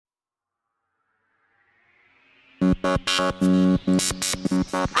Relevance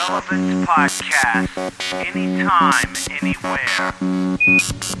Podcast. Anytime, anywhere.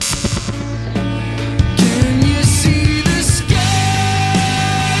 Can you see the sky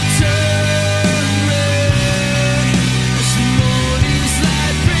turn red as the morning's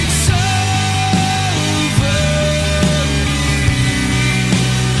light breaks over me?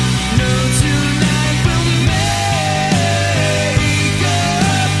 No, tonight we'll make a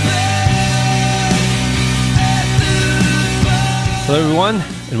bet at the bar. Hello, everyone,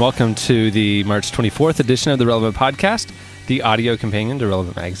 and welcome to the March 24th edition of the Relevant Podcast, the audio companion to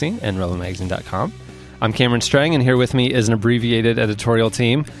Relevant Magazine and relevantmagazine.com. I'm Cameron Strang, and here with me is an abbreviated editorial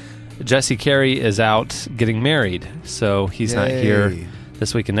team. Jesse Carey is out getting married, so he's not here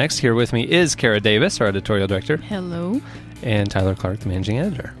this week and next. Here with me is Kara Davis, our editorial director. Hello. And Tyler Clark, the managing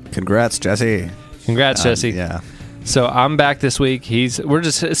editor. Congrats, Jesse. Congrats, Jesse. Yeah. So I'm back this week. It's going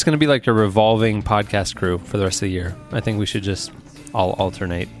to be like a revolving podcast crew for the rest of the year. I think we should just all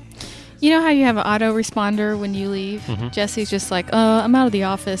alternate. You know how you have an autoresponder when you leave? Mm-hmm. Jesse's just like, I'm out of the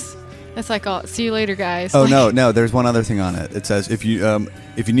office. It's like, oh, see you later, guys. Oh, Like- no. There's one other thing on it. It says if you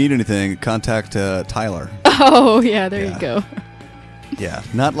need anything, contact Tyler. Oh, yeah, there Yeah. you go. Yeah,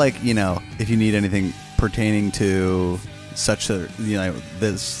 not like if you need anything pertaining to such a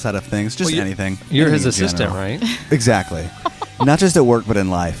this set of things, just Well, anything. You're anything his in assistant, general. right? Exactly. Not just at work, but in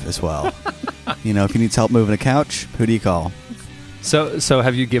life as well. If he needs help moving a couch, who do you call? So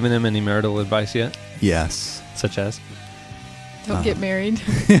have you given him any marital advice yet? Yes. Such as? Don't get married.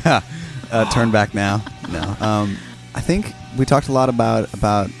 Yeah. Turn back now. No. I think we talked a lot about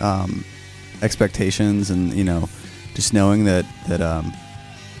expectations and just knowing that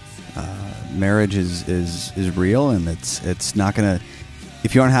marriage is real, and it's not gonna,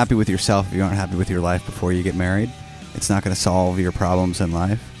 if you aren't happy with yourself, if you aren't happy with your life before you get married, it's not gonna solve your problems in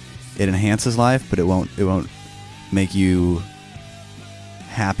life. It enhances life, but it won't make you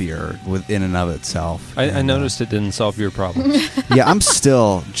happier in and of itself. I noticed it didn't solve your problems. Yeah, I'm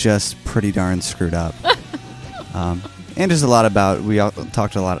still just pretty darn screwed up. And just a lot about, we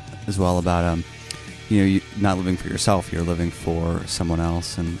talked a lot as well about, you not living for yourself, you're living for someone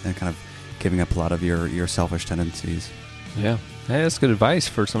else, and kind of giving up a lot of your selfish tendencies. Yeah. Hey, that's good advice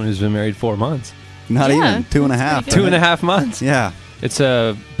for someone who's been married 4 months. Not Yeah, even 2.5. that's pretty good. 2.5 months. Yeah. It's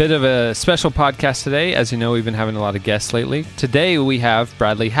a bit of a special podcast today. As you know, we've been having a lot of guests lately. Today we have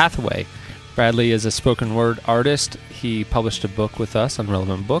Bradley Hathaway. Bradley is a spoken word artist. He published a book with us on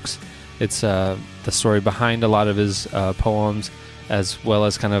Relevant Books. It's the story behind a lot of his poems, as well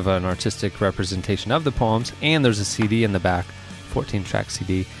as kind of an artistic representation of the poems. And there's a CD in the back, 14-track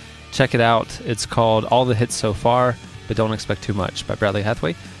CD. Check it out. It's called All the Hits So Far, But Don't Expect Too Much by Bradley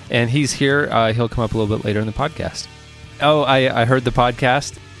Hathaway. And he's here. He'll come up a little bit later in the podcast. Oh, I heard the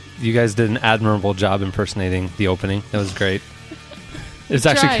podcast. You guys did an admirable job impersonating the opening. That was great. It's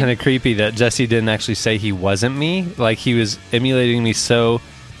actually tried. kind of creepy that Jesse didn't actually say he wasn't me. Like, he was emulating me so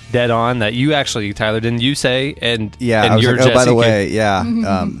dead on that you actually, Tyler, didn't you say? And Yeah, and I was you're like, oh, by the Jesse way, yeah,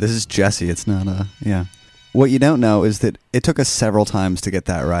 this is Jesse. It's not yeah. What you don't know is that it took us several times to get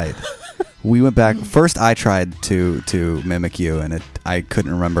that right. We went back. First, I tried to mimic you, and I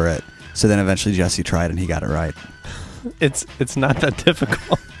couldn't remember it. So then eventually Jesse tried, and he got it right. It's not that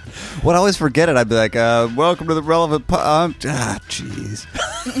difficult. Well, I always forget it. I'd be like, welcome to the Relevant jeez.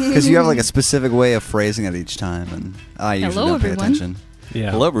 Because you have like a specific way of phrasing it each time, and I usually Hello, don't pay everyone. attention. Yeah.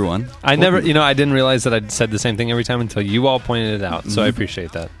 Hello, everyone. I never, I didn't realize that I'd said the same thing every time until you all pointed it out. So I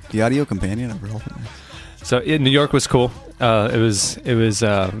appreciate that. The audio companion of Relevant. So New York was cool. It was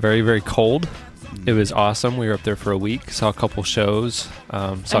very, very cold. It was awesome. We were up there for a week. Saw a couple shows.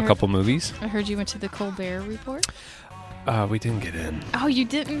 Saw a couple movies. I heard you went to the Colbert Report. We didn't get in. Oh, you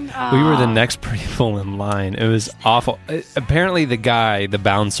didn't? We were the next people in line. It was awful. Apparently, the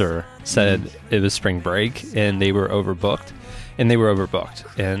bouncer, said it was spring break and they were overbooked.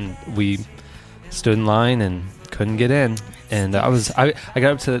 And we stood in line and couldn't get in. And I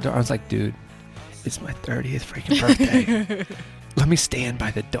got up to the door. I was like, dude, it's my 30th freaking birthday. Let me stand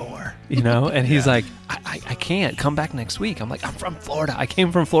by the door, And he's like, I can't. Come back next week. I'm like, I'm from Florida. I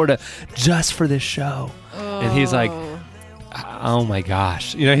came from Florida just for this show. And he's like, oh my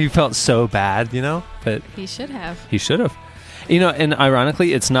gosh. He felt so bad, but He should have. he should have. And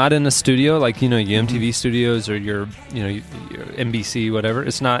ironically, it's not in a studio like, your MTV studios or your NBC, whatever.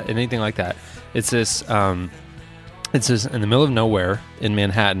 It's not anything like that. It's this in the middle of nowhere in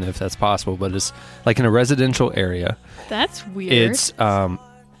Manhattan, if that's possible, but it's like in a residential area. That's weird. It's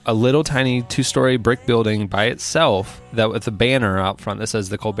a little tiny 2-story brick building by itself that with a banner out front that says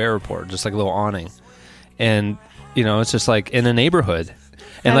the Colbert Report, just like a little awning. And, it's just like in a neighborhood.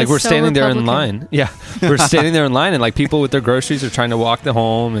 And That like is we're so standing there in Republican. line. Yeah, we're standing there in line, and like people with their groceries are trying to walk them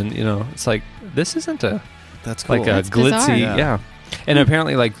home, and it's like this isn't a That's cool. like a That's glitzy, bizarre. yeah. And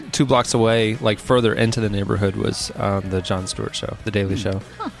apparently, like 2 blocks away, like further into the neighborhood, was the Jon Stewart show, the Daily Show.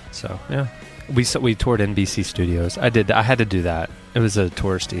 So yeah, we toured NBC Studios. I had to do that. It was a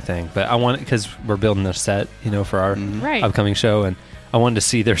touristy thing, but I wanted because we're building a set, for our Right. upcoming show, and I wanted to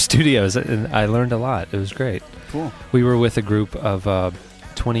see their studios, and I learned a lot. It was great. Cool. We were with a group of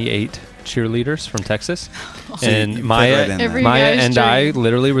 28 cheerleaders from Texas, So you and fit Maya, right in there. Every Maya guy's and I dream.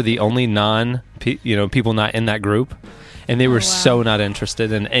 literally were the only people not in that group, and they were wow. so not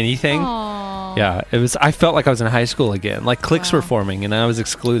interested in anything. Aw. Yeah, it was. I felt like I was in high school again. Like cliques were Wow. forming, and I was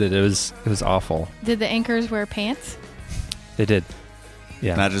excluded. It was awful. Did the anchors wear pants? They did.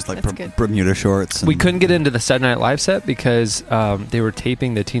 Yeah. Not just like That's good. Bermuda shorts. We and- couldn't get into the Saturday Night Live set because they were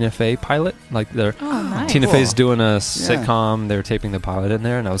taping the Tina Fey pilot. Like their Oh, nice. Tina Cool. Fey's doing a sitcom. They were taping the pilot in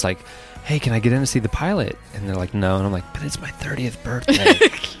there, and I was like, "Hey, can I get in to see the pilot?" And they're like, "No." And I'm like, "But it's my 30th birthday.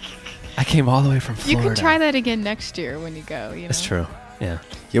 I came all the way from You Florida." can try that again next year when you go. That's true. Yeah.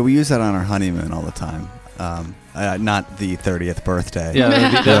 Yeah, we use that on our honeymoon all the time. Not the 30th birthday. Yeah,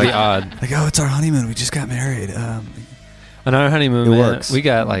 that'd be odd. Like, oh, it's our honeymoon. We just got married. On our honeymoon, It man, works. we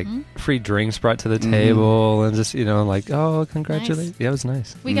got like free drinks brought to the table, and just like, oh, congratulations. Nice. Yeah, it was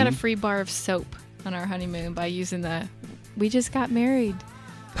nice. We got a free bar of soap on our honeymoon by using the "we just got married"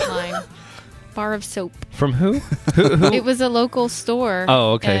 line. Bar of soap. From who? Who? It was a local store.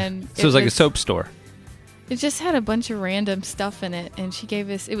 Oh, okay. And So it was like a soap store. It just had a bunch of random stuff in it, and she gave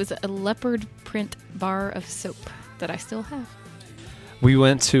us. It was a leopard print bar of soap that I still have. We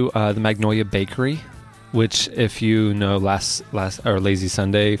went to the Magnolia Bakery, which, if you know, last or Lazy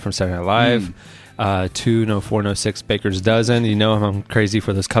Sunday from Saturday Night Live, 20406 Baker's Dozen. You know I'm crazy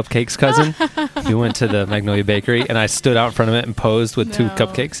for those cupcakes, cousin. We went to the Magnolia Bakery, and I stood out in front of it and posed with 2 No.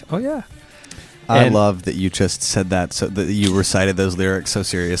 cupcakes. Oh yeah. I And- love that you just said that, so that you recited those lyrics so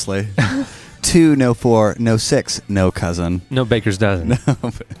seriously. 2, no 4, no 6, no cousin. No Baker's Dozen.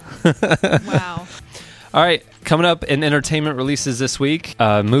 Wow. All right, coming up in entertainment releases this week,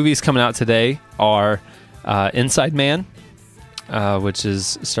 movies coming out today are Inside Man, which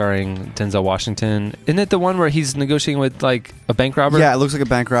is starring Denzel Washington. Isn't it the one where he's negotiating with like a bank robber? Yeah, it looks like a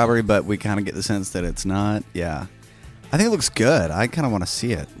bank robbery, but we kind of get the sense that it's not. Yeah. I think it looks good. I kind of want to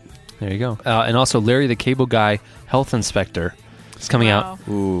see it. There you go. And also Larry the Cable Guy, Health Inspector, is coming out.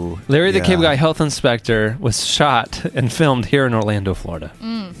 Wow. Ooh. Larry the yeah. Cable Guy, Health Inspector was shot and filmed here in Orlando, Florida.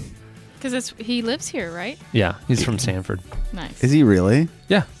 Because he lives here, right? Yeah, he's from Sanford. Nice. Is he really?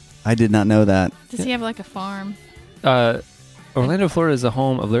 Yeah. I did not know that. Does he have like a farm? Orlando, Florida is the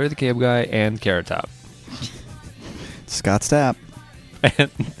home of Larry the Cable Guy and Carrot Top. Scott Stapp.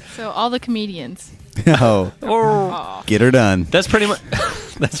 So all the comedians. Oh, Oh. get her done. That's pretty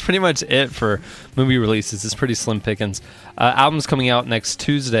much it for movie releases. It's pretty slim pickings. Albums coming out next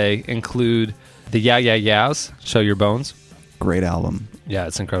Tuesday include the Yeah Yeah Yeahs, Show Your Bones. Great album. Yeah,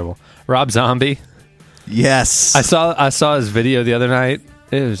 it's incredible. Rob Zombie. Yes. I saw his video the other night.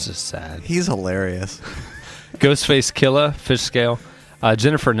 It was just sad. He's hilarious. Ghostface Killa, Fish Scale.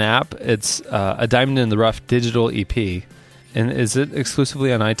 Jennifer Knapp. It's a Diamond in the Rough digital EP. And is it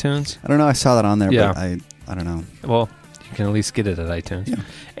exclusively on iTunes? I don't know. I saw that on there, Yeah. but I don't know. Well, you can at least get it at iTunes. Yeah.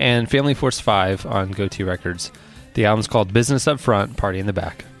 And Family Force 5 on Goatee Records. The album's called Business Up Front, Party in the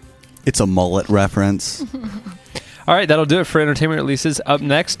Back. It's a mullet reference. All right, that'll do it for entertainment releases. Up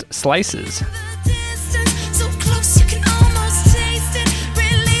next, Slices. The distance, so close you can almost taste it.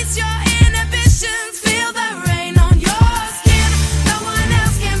 Release your inhibitions, feel the rain on your skin. No one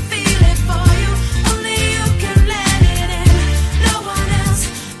else can feel it for you, only you can let it in. No one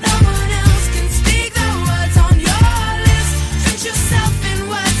else can speak the words on your lips. Drench yourself in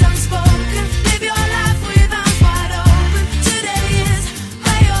words unspoken, live your life with arms wide open. Today is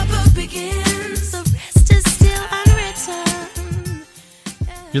where your book begins, the rest is still unwritten.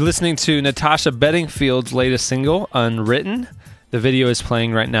 You're listening to Natasha Bedingfield's latest single, Unwritten. The video is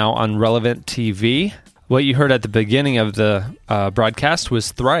playing right now on Relevant TV. What you heard at the beginning of the broadcast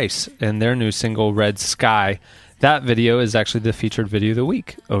was Thrice and their new single, Red Sky. That video is actually the featured video of the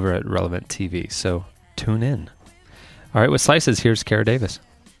week over at Relevant TV, so tune in. All right, with Slices, here's Kara Davis.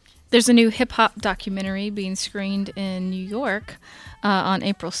 There's a new hip-hop documentary being screened in New York on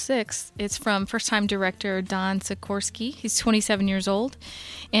April 6th. It's from first-time director Don Sikorsky. He's 27 years old,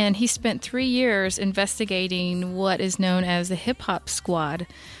 and he spent 3 years investigating what is known as the hip-hop squad,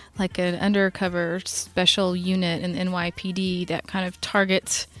 like an undercover special unit in the NYPD that kind of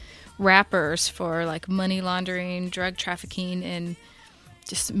targets rappers for like money laundering, drug trafficking, and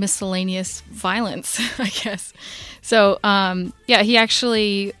just miscellaneous violence, I guess. So, he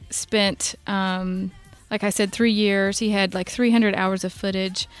actually spent, like I said, 3 years. He had like 300 hours of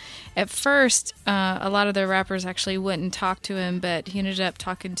footage. At first, a lot of the rappers actually wouldn't talk to him, but he ended up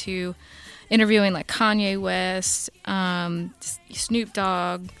interviewing like Kanye West, Snoop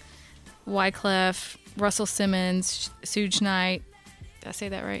Dogg, Wyclef, Russell Simmons, Suge Knight. Did I say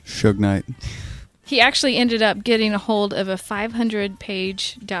that right? Suge Knight. He actually ended up getting a hold of a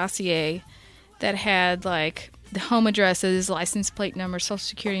 500-page dossier that had like the home addresses, license plate numbers, social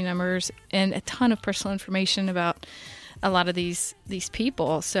security numbers, and a ton of personal information about a lot of these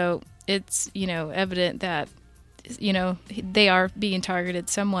people. So it's, evident that, they are being targeted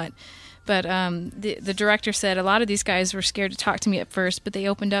somewhat. But the director said a lot of these guys were scared to talk to me at first, but they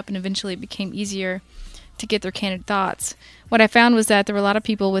opened up and eventually it became easier to get their candid thoughts. What I found was that there were a lot of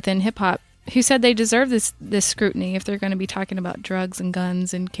people within hip-hop who said they deserve this scrutiny if they're going to be talking about drugs and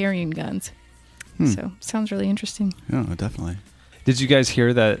guns and carrying guns. So, sounds really interesting. Yeah, definitely. Did you guys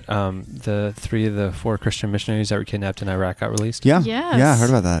hear that the 3 of the 4 Christian missionaries that were kidnapped in Iraq got released? Yeah. Yes. Yeah, I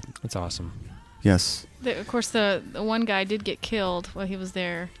heard about that. That's awesome. Yes. Of course, the one guy did get killed while he was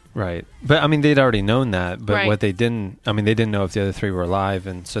there. Right. But, I mean, they'd already known that. But Right. what they didn't know if the other 3 were alive.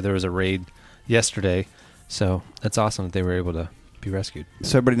 And so there was a raid yesterday. So that's awesome that they were able to be rescued.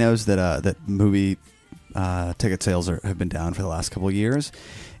 So everybody knows that that movie ticket sales have been down for the last couple of years.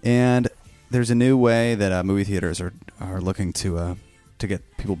 And there's a new way that movie theaters are looking to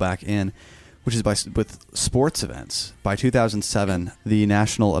get people back in, which is with sports events. By 2007, the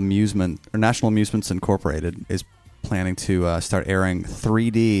National Amusements Incorporated is planning to start airing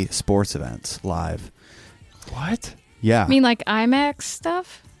 3D sports events live. What? Yeah. I mean, like IMAX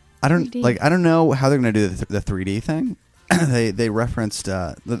stuff? I don't 3D? I don't know how they're going to do the 3D thing. They referenced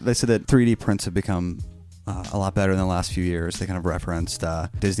they said that 3D prints have become a lot better in the last few years. They kind of referenced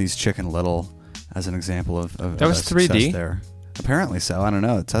Disney's Chicken Little as an example of That was success 3D? there. Apparently so. I don't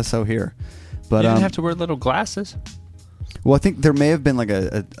know. It says so here. But You didn't have to wear little glasses. well, I think there may have been like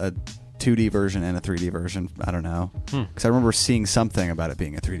a 2D version and a 3D version. I don't know. Because I remember seeing something about it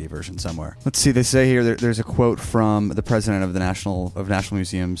being a 3D version somewhere. Let's see. They say here there's a quote from the president of the National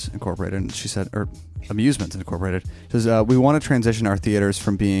Museums Incorporated. And she said, or Amusements Incorporated. Says, we want to transition our theaters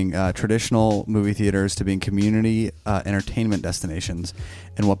from being traditional movie theaters to being community entertainment destinations.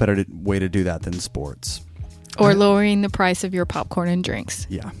 And what better way to do that than sports? Or lowering the price of your popcorn and drinks.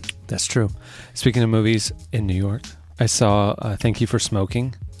 Yeah. That's true. Speaking of movies in New York, I saw Thank You for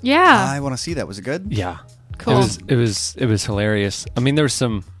Smoking. Yeah. I want to see that. Was it good? Yeah. Cool. It was hilarious. I mean, there were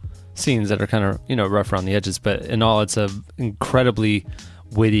some scenes that are kind of, rough around the edges, but in all, it's a incredibly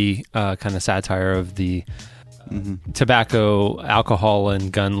witty kind of satire of the tobacco, alcohol,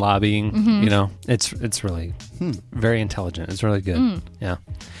 and gun lobbying. It's really very intelligent. It's really good. Yeah.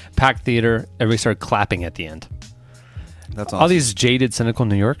 Packed theater. Everybody started clapping at the end. That's awesome. All these jaded, cynical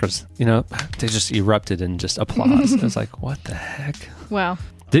New Yorkers, they just erupted in just applause. I was like, what the heck? Wow.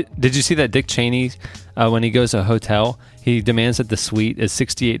 Did you see that Dick Cheney, when he goes to a hotel, he demands that the suite is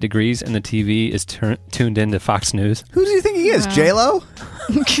 68 degrees and the TV is tuned into Fox News? Who do you think he is? Wow. J-Lo?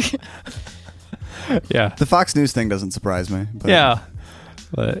 Yeah. The Fox News thing doesn't surprise me. But Yeah.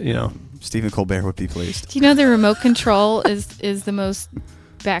 But, Stephen Colbert would be pleased. Do you know the remote control is the most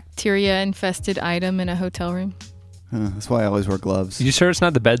bacteria-infested item in a hotel room? That's why I always wear gloves. you sure it's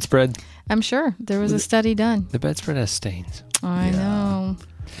not the bedspread? I'm sure. There was a study done. The bedspread has stains. I know.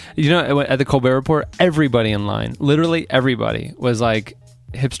 At the Colbert Report, everybody in line, literally everybody, was like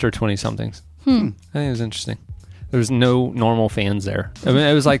hipster 20-somethings. I think it was interesting. There was no normal fans there. I mean,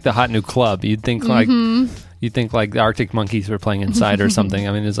 it was like the hot new club. You'd think like the Arctic Monkeys were playing inside or something.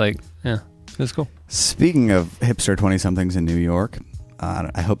 I mean, it's like, yeah, it was cool. Speaking of hipster 20-somethings in New York,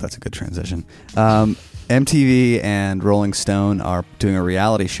 I hope that's a good transition. MTV and Rolling Stone are doing a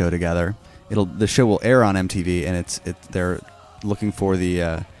reality show together. The show will air on MTV, and they're looking for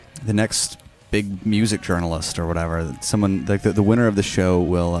the next big music journalist or whatever. Someone like the winner of the show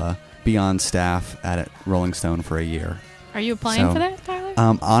will be on staff at Rolling Stone for a year. Are you applying for that,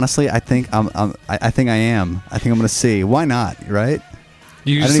 Tyler? Honestly, I think I am. I think I'm going to see. Why not? Right?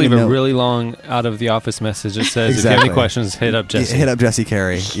 You I just don't leave even a know. really long out of the office message that says, if you have Exactly. any questions, hit up Jesse. Hit up Jesse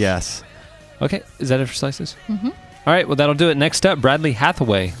Carey. Yes. Okay, is that it for Slices? Mm-hmm. All right, well, that'll do it. Next up, Bradley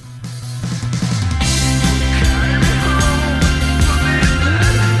Hathaway. What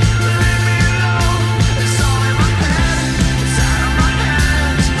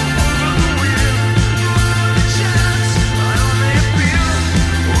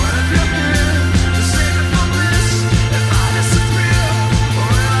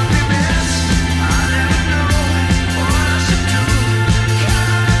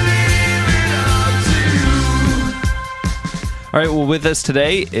All right, well, with us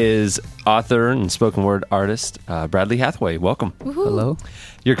today is author and spoken word artist Bradley Hathaway. Welcome. Hello.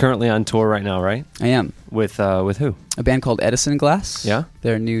 You're currently on tour right now, right? I am. With who? A band called Edison Glass. Yeah?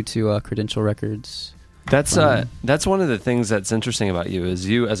 They're new to Credential Records. That's one of the things that's interesting about you is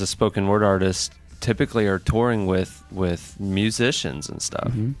you as a spoken word artist typically are touring with musicians and stuff.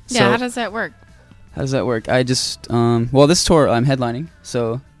 Mm-hmm. Yeah, how does that work? How does that work? I just, this tour I'm headlining,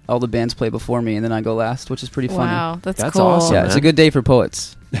 so all the bands play before me and then I go last, which is pretty funny. Wow, that's That's cool. awesome. Yeah, it's a good day for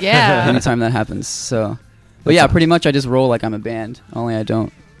poets. Yeah. Anytime that happens. So, but yeah, pretty much I just roll like I'm a band, only I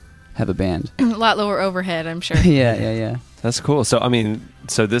don't have a band. A lot lower overhead, I'm sure. Yeah. That's cool. So, I mean,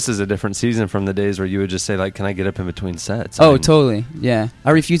 this is a different season from the days where you would just say, like, can I get up in between sets? I Oh, mean, totally. Yeah.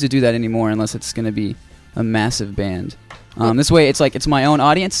 I refuse to do that anymore unless it's going to be a massive band. This way, it's my own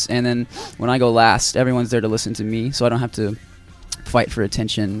audience, and then when I go last, everyone's there to listen to me, so I don't have to fight for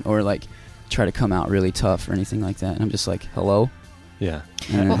attention or, like, try to come out really tough or anything like that. I'm just like, hello. Yeah.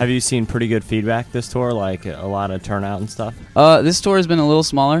 And Have you seen pretty good feedback this tour, like a lot of turnout and stuff? this tour has been a little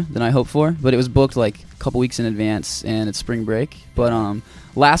smaller than I hoped for, but it was booked like a couple weeks in advance, and it's spring break. But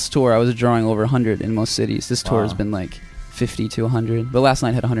last tour I was drawing over 100 in most cities. This tour has Wow. been like 50 to 100, but last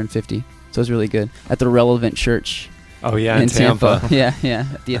night had 150, so it was really good at the Relevant Church Oh, yeah, in Tampa. Yeah,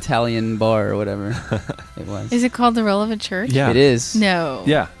 at the Italian bar or whatever it was. Is it called the Relevant Church? Yeah. It is. No.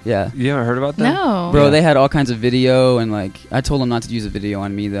 Yeah. Yeah. You haven't heard about that? No. Bro, Yeah. they had all kinds of video, and like I told them not to use a video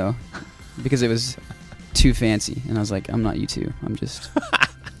on me though, because it was too fancy, and I was like, I'm not you two. I'm just.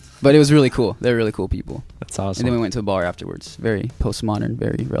 But it was really cool. They're really cool people. That's awesome. And then we went to a bar afterwards. Very postmodern,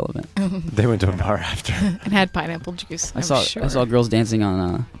 very relevant. They went to a bar after. And had pineapple juice. I saw girls dancing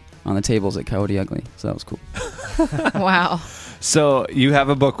on the tables at Coyote Ugly, so that was cool. Wow. So you have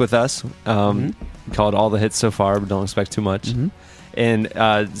a book with us Mhm. called All the Hits So Far, but don't expect too much. Mhm.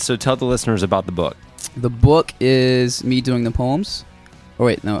 And so tell the listeners about the book. The book is me doing the poems. Or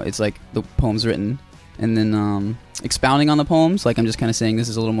wait, no, it's like the poems written, and then expounding on the poems. Like I'm just kind of saying this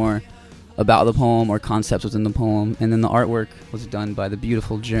is a little more about the poem or concepts within the poem. And then the artwork was done by the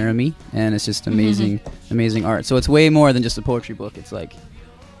beautiful Jeremy, and it's just amazing, amazing art. So it's way more than just a poetry book. It's like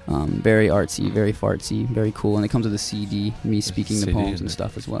very artsy, very fartsy, very cool. And it comes with a CD, me speaking the CD, poems isn't and it?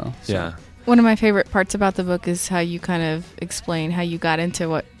 stuff as well. So. Yeah. One of my favorite parts about the book is how you kind of explain how you got into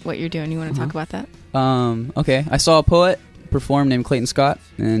what you're doing. You want to talk about that? Okay. I saw a poet perform named Clayton Scott,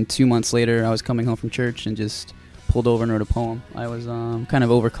 and 2 months later I was coming home from church and just pulled over and wrote a poem. I was kind of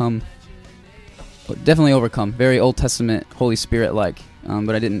definitely overcome, very Old Testament, Holy Spirit-like,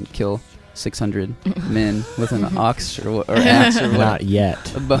 but I didn't kill 600 men with an ox or axe or what. Not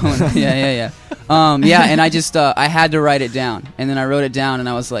yet. A bone. Yeah. And I just I had to write it down, and then I wrote it down, and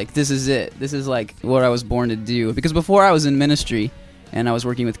I was like, this is it. This is like what I was born to do. Because before I was in ministry, and I was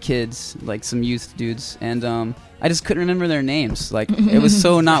working with kids, like some youth dudes, and I just couldn't remember their names. Like it was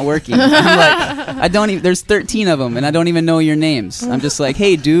so not working. I'm like, I don't even. There's 13 of them, and I don't even know your names. I'm just like,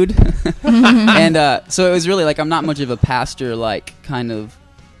 hey, dude. And so it was really like I'm not much of a pastor like kind of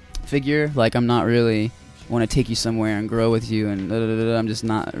figure. Like I'm not really want to take you somewhere and grow with you, and I'm just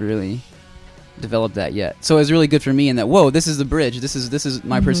not really developed that yet. So it was really good for me in that, whoa, this is the bridge. This is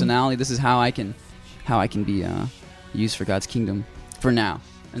my personality. This is how I can be used for God's kingdom for now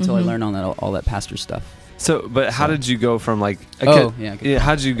until I learn all that pastor stuff. So, but how did you go from like? Oh, yeah, good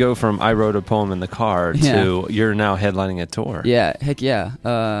How did you go from I wrote a poem in the car to you're now headlining a tour? Yeah, heck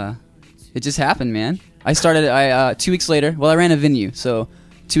yeah. It just happened, man. I started. 2 weeks later. Well, I ran a venue, so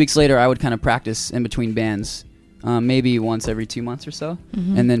 2 weeks later I would kind of practice in between bands, maybe once every 2 months or so.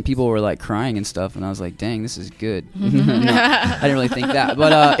 And then people were like crying and stuff, and I was like, "Dang, this is good." No, I didn't really think that,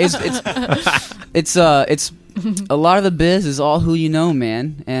 but it's a lot of the biz is all who you know,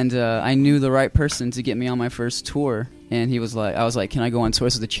 man. And I knew the right person to get me on my first tour, and I was like, "Can I go on tour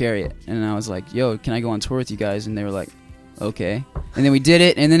with the Chariot?" And I was like, "Yo, can I go on tour with you guys?" And they were like, "Okay." And then we did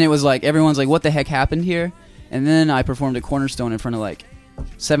it, and then it was like everyone's like, "What the heck happened here?" And then I performed at Cornerstone in front of like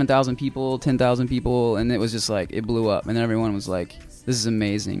 7,000 people, 10,000 people, and it was just like it blew up, and then everyone was like, "This is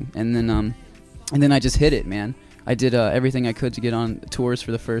amazing." And then I just hit it, man. I did everything I could to get on tours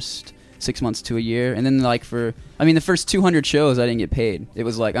for the first 6 months to a year, and then like the first 200 shows I didn't get paid. It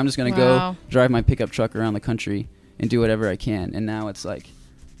was like I'm just gonna go drive my pickup truck around the country and do whatever I can. And now it's like,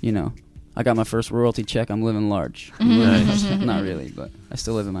 I got my first royalty check. I'm living large. Not really, but I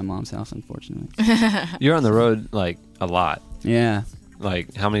still live in my mom's house, unfortunately. You're on the road like a lot. Yeah.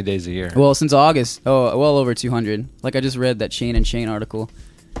 Like how many days a year? Well, since August, well over 200. Like I just read that Shane and Shane article,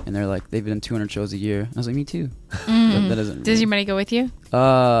 and they're like they've done 200 shows a year. I was like, me too. That doesn't. Does your money go with you?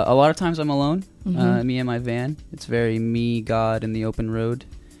 A lot of times I'm alone. Me and my van. It's very me, God, and the open road.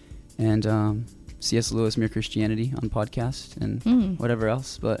 And C.S. Lewis, Mere Christianity on podcast and whatever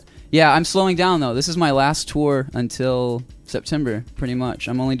else. But yeah, I'm slowing down though. This is my last tour until September, pretty much.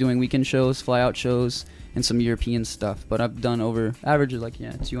 I'm only doing weekend shows, fly out shows, and some European stuff. But I've done over average of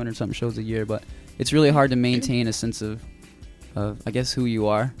 200 something shows a year. But it's really hard to maintain a sense of I guess who you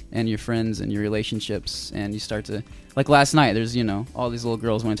are and your friends and your relationships, and you start to, like last night, there's all these little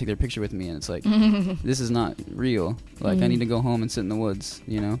girls want to take their picture with me, and it's like this is not real. Like I need to go home and sit in the woods,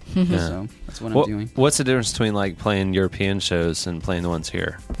 Yeah. So that's what I'm doing. What's the difference between like playing European shows and playing the ones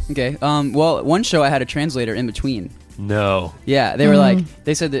here? Okay. Well, one show I had a translator in between. No. Yeah, they were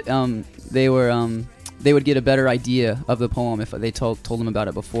they said that they would get a better idea of the poem if they told them about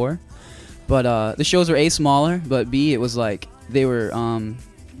it before. But the shows were A, smaller, but B, it was like they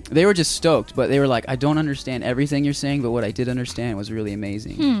were just stoked, but they were like, I don't understand everything you're saying, but what I did understand was really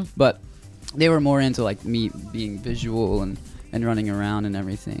amazing. But they were more into like me being visual and running around and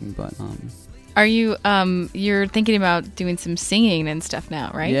everything. But Are you you're thinking about doing some singing and stuff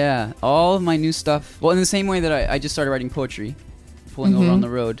now, right? yeah, all of my new stuff. Well, in the same way that I just started writing poetry, pulling over on the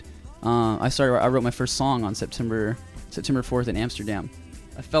road. I wrote my first song on September 4th in Amsterdam.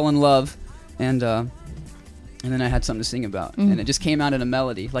 I fell in love, and then I had something to sing about, and it just came out in a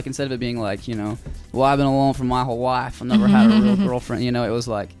melody. Like instead of it being like, well, I've been alone for my whole life, I've never had a real girlfriend. It was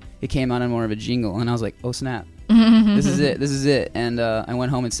like it came out in more of a jingle, and I was like, oh snap, this is it. And I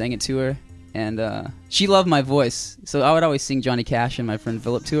went home and sang it to her, and she loved my voice, so I would always sing Johnny Cash and my friend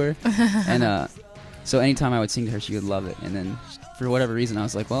Philip to her, and so anytime I would sing to her, she would love it. And then for whatever reason, I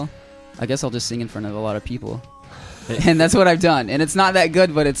was like, well, I guess I'll just sing in front of a lot of people. And that's what I've done, and it's not that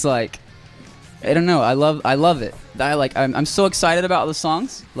good, but it's like, I don't know, I love it. I'm so excited about the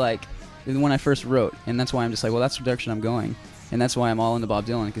songs, like when I first wrote, and that's why I'm just like, well, that's the direction I'm going, and that's why I'm all into Bob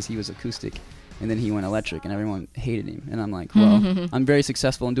Dylan, because he was acoustic, and then he went electric, and everyone hated him, and I'm like, well, I'm very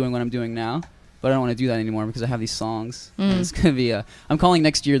successful in doing what I'm doing now, but I don't want to do that anymore because I have these songs, and it's gonna be I'm calling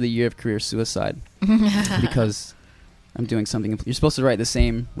next year the year of career suicide, because I'm doing something. You're supposed to write the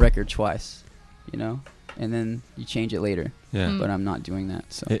same record twice, and then you change it later. Yeah. But I'm not doing that.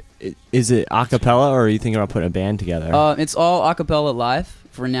 So Is it a cappella, or are you thinking about putting a band together? it's all a cappella live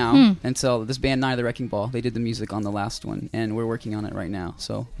for now until this band Night of the Wrecking Ball. They did the music on the last one, and we're working on it right now.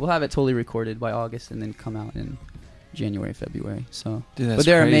 So we'll have it totally recorded by August, and then come out in January, February. So, Dude, that's but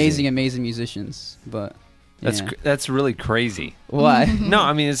they're crazy. amazing musicians. But That's really crazy. why? No,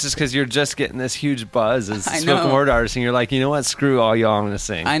 I mean, it's just because you're just getting this huge buzz as a I spoken know. word artist, and you're like, you know what? Screw all y'all, I'm going to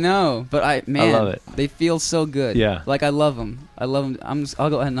sing. I know, but I love it. They feel so good. Yeah. Like I love them. I'll go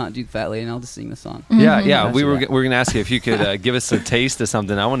ahead and not do Fat Lady, and I'll just sing the song. Yeah. That's We were right. going to ask you if you could give us a taste of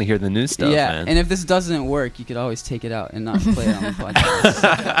something. I want to hear the new stuff, Yeah, man. and if this doesn't work, you could always take it out and not play it on the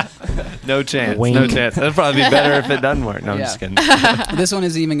podcast. No chance. Wink. No chance. That'd probably be better if it doesn't work. No, I'm Yeah. just kidding. This one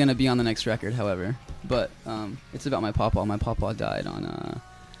isn't even going to be on the next record, however. But it's about my papa. My papa died on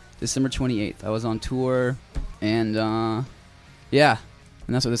December 28th. I was on tour, and yeah,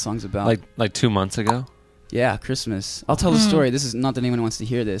 and that's what this song's about. Like 2 months ago? Yeah, Christmas. I'll tell the story. This is not that anyone wants to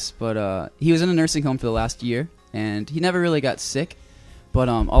hear this, but he was in a nursing home for the last year, and he never really got sick, but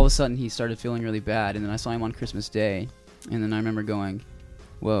all of a sudden he started feeling really bad, and then I saw him on Christmas Day, and then I remember going,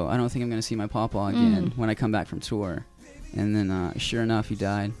 whoa, I don't think I'm going to see my papa again when I come back from tour. And then sure enough, he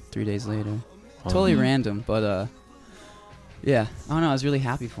died 3 days later. Totally random, but yeah, I don't know, I was really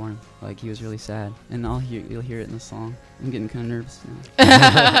happy for him. Like, he was really sad, and you'll hear it in the song. I'm getting kind of nervous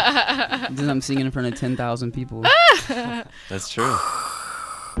now. Then I'm singing in front of 10,000 people. That's true.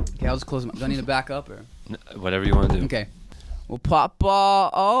 Okay, I'll just close my... Do I need to back up, or...? Whatever you want to do. Okay. Well, Papa,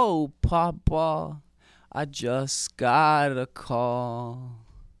 oh, Papa, I just got a call.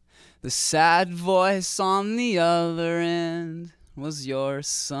 The sad voice on the other end was your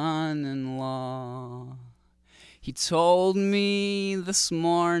son-in-law. He told me this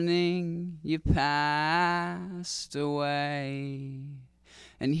morning you passed away.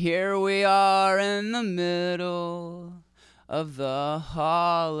 And here we are in the middle of the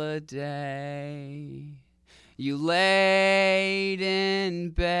holiday. You laid in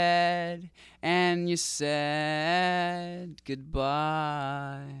bed and you said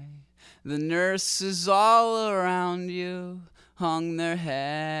goodbye. The nurses all around you hung their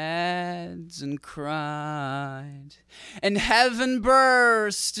heads and cried. And heaven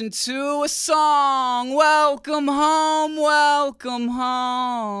burst into a song, welcome home, welcome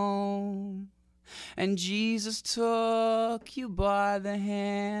home. And Jesus took you by the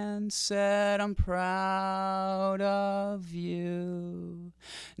hand, said, I'm proud of you.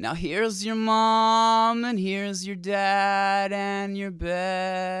 Now here's your mom, and here's your dad, and your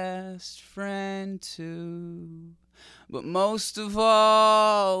best friend too. But most of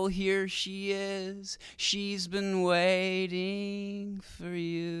all, here she is. She's been waiting for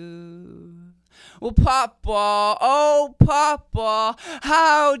you. Well, Papa, oh Papa,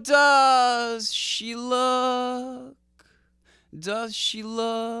 how does she look? Does she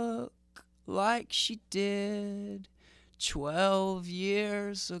look like she did 12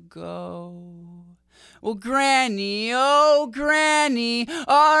 years ago? Well, Granny, oh Granny,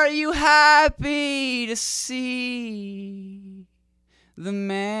 are you happy to see the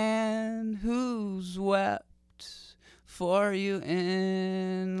man who's wept for you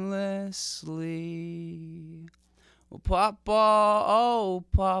endlessly? Well, Papa, oh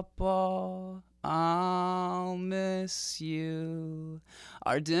Papa, I'll miss you.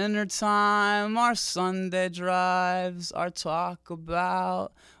 Our dinner time, our Sunday drives, our talk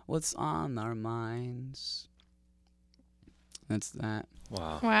about what's on our minds. That's that.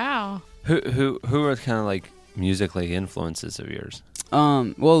 Wow. Wow. Who are kind of like musically influences of yours?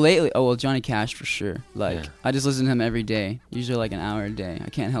 Well, lately, Johnny Cash for sure. Like, Yeah. I just listen to him every day, usually like an hour a day. I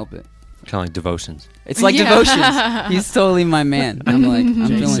can't help it. Kind of like devotions. It's like Yeah. devotions. He's totally my man. I'm like, I'm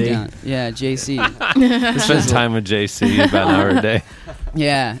feeling JC. down. Yeah, JC. Spend time with JC about an hour a day.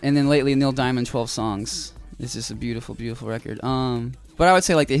 Yeah, and then lately Neil Diamond, 12 songs. It's just a beautiful, beautiful record. But I would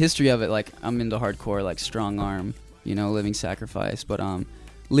say like the history of it, like I'm into hardcore, like Strong Arm, Living Sacrifice. But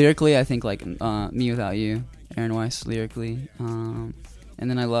lyrically, I think like Me Without You, Aaron Weiss lyrically. And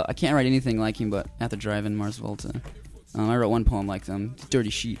then I can't write anything like him, but At the Drive-In, Mars Volta. I wrote one poem like them, Dirty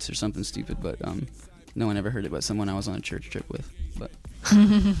Sheets or something stupid, but no one ever heard it but someone I was on a church trip with. But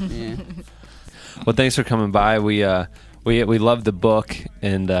yeah. Well, thanks for coming by. We love the book,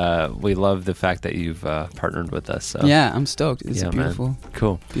 and we love the fact that you've partnered with us. So. Yeah, I'm stoked. It's Yeah, a beautiful. man.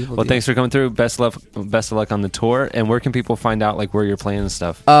 Cool. Beautiful Well, deal. thanks for coming through. Best of luck on the tour. And where can people find out like where you're playing and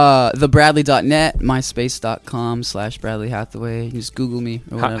stuff? TheBradley.net, myspace.com/Bradley Hathaway. You just Google me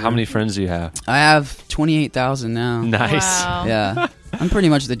or whatever. How many friends do you have? I have 28,000 now. Nice. Wow. Yeah. I'm pretty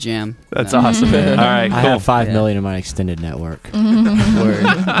much the jam. That's No. awesome. All right, cool. I have 5 Yeah. million in my extended network. Word.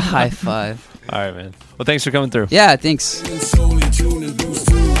 High five. All right, man. Well, thanks for coming through. Yeah, thanks.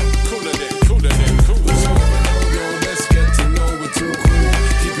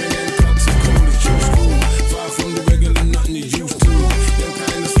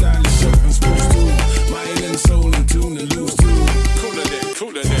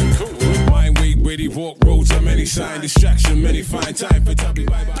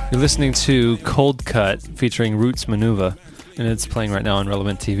 You're listening to Cold Cut featuring Roots Manuva, and it's playing right now on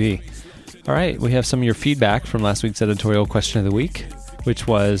Relevant TV. All right, we have some of your feedback from last week's editorial question of the week, which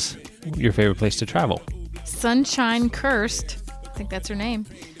was your favorite place to travel. Sunshine Cursed. I think that's her name.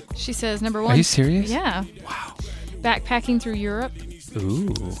 She says, number 1. Are you serious? Yeah. Wow. Backpacking through Europe.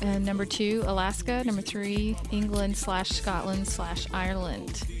 Ooh. And number 2, Alaska. Number 3,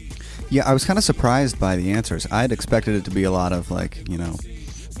 England/Scotland/Ireland. Yeah, I was kind of surprised by the answers. I had expected it to be a lot of like,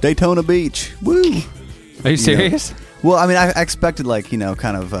 Daytona Beach. Woo! Are you serious? Well, I mean, I expected like,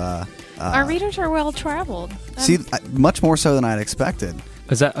 kind of. Our readers are well traveled. See, much more so than I'd expected.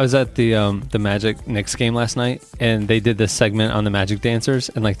 I was at the Magic Knicks game last night, and they did this segment on the Magic dancers,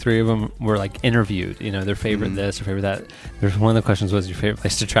 and like 3 of them were like interviewed. Their favorite this or favorite that. There's one of the questions was your favorite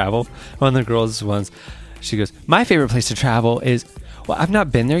place to travel. One of the girls she goes, my favorite place to travel is. Well, I've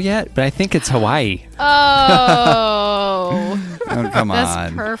not been there yet, but I think it's Hawaii. Oh. Oh, come That's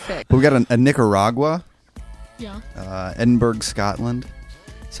on. perfect. We got a Nicaragua, Yeah. Edinburgh, Scotland.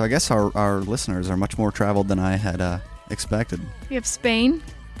 So I guess our listeners are much more traveled than I had expected. We have Spain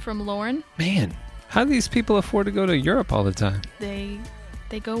from Lauren. Man, how do these people afford to go to Europe all the time? They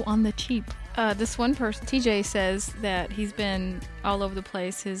go on the cheap. This one person, TJ, says that he's been all over the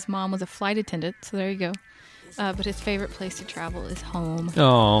place. His mom was a flight attendant, so there you go. But his favorite place to travel is home.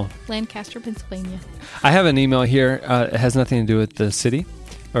 Oh. Lancaster, Pennsylvania. I have an email here. It has nothing to do with the city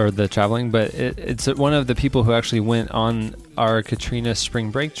or the traveling, but it's one of the people who actually went on our Katrina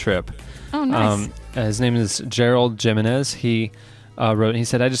spring break trip. Oh, nice. His name is Gerald Jimenez. He wrote, he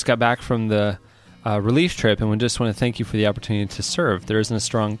said, I just got back from the relief trip and would just want to thank you for the opportunity to serve. There isn't a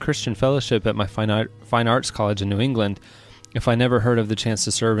strong Christian fellowship at my fine arts college in New England. If I never heard of the chance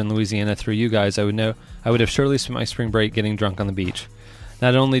to serve in Louisiana through you guys, I would have surely spent my spring break getting drunk on the beach.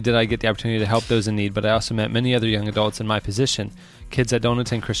 Not only did I get the opportunity to help those in need, but I also met many other young adults in my position, kids that don't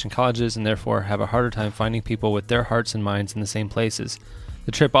attend Christian colleges and therefore have a harder time finding people with their hearts and minds in the same places.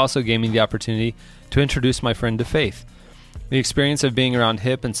 The trip also gave me the opportunity to introduce my friend to faith. The experience of being around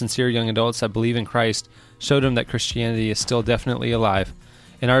hip and sincere young adults that believe in Christ showed him that Christianity is still definitely alive.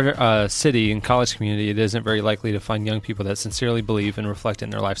 In our city and college community, it isn't very likely to find young people that sincerely believe and reflect in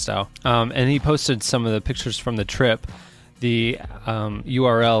their lifestyle. And he posted some of the pictures from the trip. The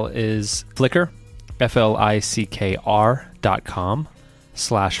URL is Flickr,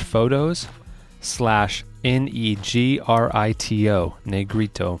 FLICKR.com/photos/NEGRITO,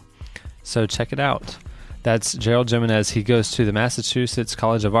 Negrito. So check it out. That's Gerald Jimenez. He goes to the Massachusetts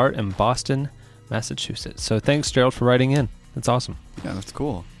College of Art in Boston, Massachusetts. So thanks, Gerald, for writing in. That's awesome. Yeah, that's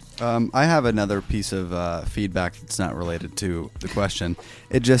cool. I have another piece of feedback that's not related to the question.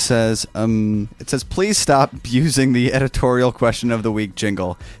 It just says, please stop using the editorial question of the week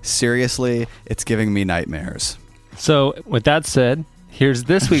jingle. Seriously, it's giving me nightmares. So with that said, here's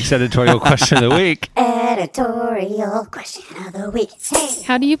this week's editorial question of the week. Editorial question of the week. Hey.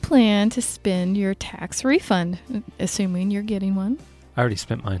 How do you plan to spend your tax refund, assuming you're getting one? I already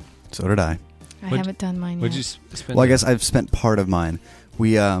spent mine. So did I. I haven't done mine yet. Would you spend? Well, I guess I've spent part of mine.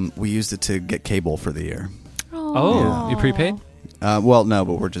 We used it to get cable for the year. Oh, you prepaid? Well, no,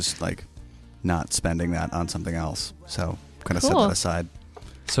 but we're just like not spending that on something else. So kind of set Cool. that aside.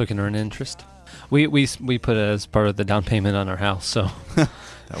 So it can earn interest. We put it as part of the down payment on our house. So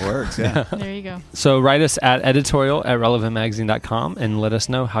That works, yeah. There you go. So write us at editorial@relevantmagazine.com and let us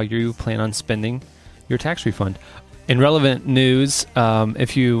know how you plan on spending your tax refund. In relevant news,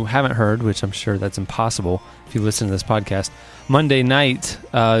 if you haven't heard, which I'm sure that's impossible if you listen to this podcast, Monday night,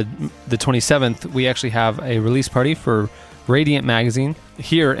 the 27th, we actually have a release party for Radiant Magazine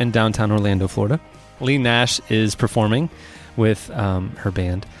here in downtown Orlando, Florida. Lee Nash is performing with her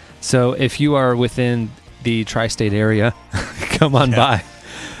band. So if you are within the tri-state area, come on by.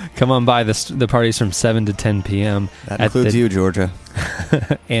 Come on by. The party's from 7 to 10 p.m. That includes you, Georgia.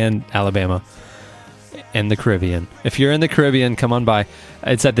 and Alabama. And the Caribbean. If you're in the Caribbean, come on by.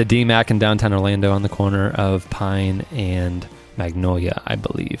 It's at the DMAC in downtown Orlando on the corner of Pine and Magnolia, I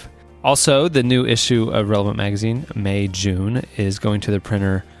believe. Also, the new issue of Relevant Magazine, May-June, is going to the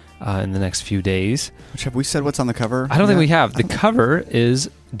printer in the next few days. Which have we said what's on the cover? I don't think we have. The cover is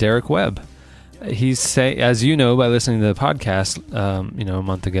Derek Webb. He's as you know by listening to the podcast, a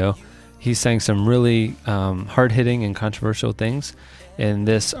month ago, he's saying some really hard-hitting and controversial things. And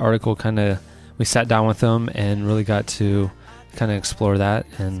this article we sat down with him and really got to kind of explore that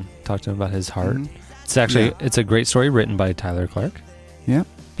and talk to him about his heart. Mm-hmm. It's a great story written by Tyler Clark. Yeah.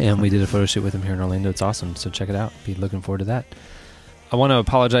 And we did a photo shoot with him here in Orlando. It's awesome. So check it out. Be looking forward to that. I want to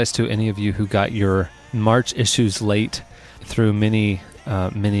apologize to any of you who got your March issues late through many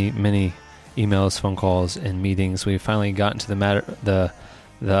emails, phone calls, and meetings. We finally gotten to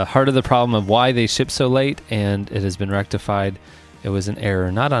the heart of the problem of why they shipped so late, and it has been rectified. It was an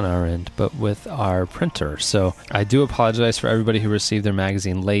error, not on our end, but with our printer. So I do apologize for everybody who received their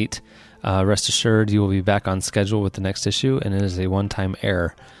magazine late. Rest assured, you will be back on schedule with the next issue, and it is a one-time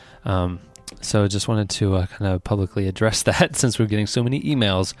error. So just wanted to kind of publicly address that since we're getting so many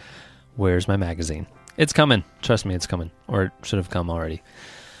emails. Where's my magazine? It's coming. Trust me, it's coming. Or it should have come already.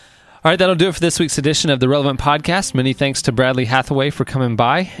 All right, that'll do it for this week's edition of the Relevant Podcast. Many thanks to Bradley Hathaway for coming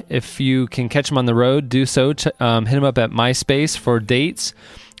by. If you can catch him on the road, do so. Hit him up at MySpace for dates.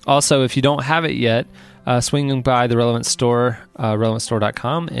 Also, if you don't have it yet, swing by the Relevant Store,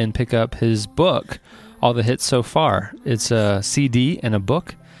 relevantstore.com, and pick up his book, All the Hits So Far. It's a CD and a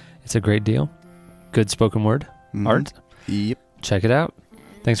book. It's a great deal. Good spoken word art. Yep. Check it out.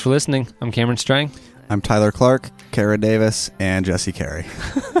 Thanks for listening. I'm Cameron Strang. I'm Tyler Clark, Kara Davis, and Jesse Carey,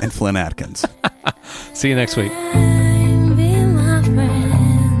 and Flynn Atkins. See you next week. Be my friend.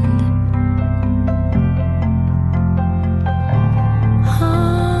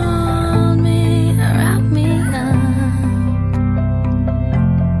 Hold me, wrap me up.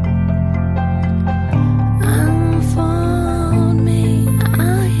 Unfold me,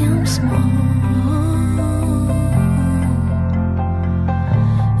 I am small.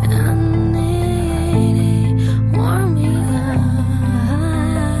 And needy, warm me up.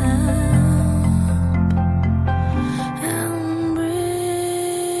 And breathe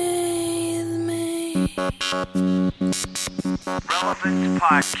me. Relevant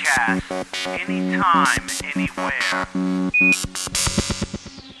Podcast. Anytime, anywhere.